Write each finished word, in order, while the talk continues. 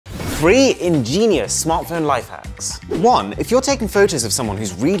3 ingenious smartphone life hacks. 1. If you're taking photos of someone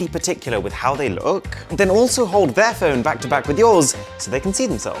who's really particular with how they look, then also hold their phone back to back with yours so they can see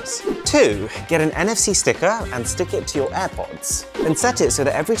themselves. 2. Get an NFC sticker and stick it to your AirPods. Then set it so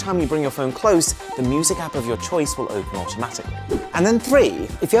that every time you bring your phone close, the music app of your choice will open automatically. And then 3.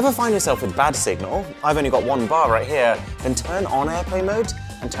 If you ever find yourself with bad signal, I've only got one bar right here, then turn on airplane mode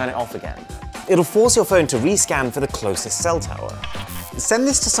and turn it off again. It'll force your phone to rescan for the closest cell tower. Send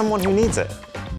this to someone who needs it.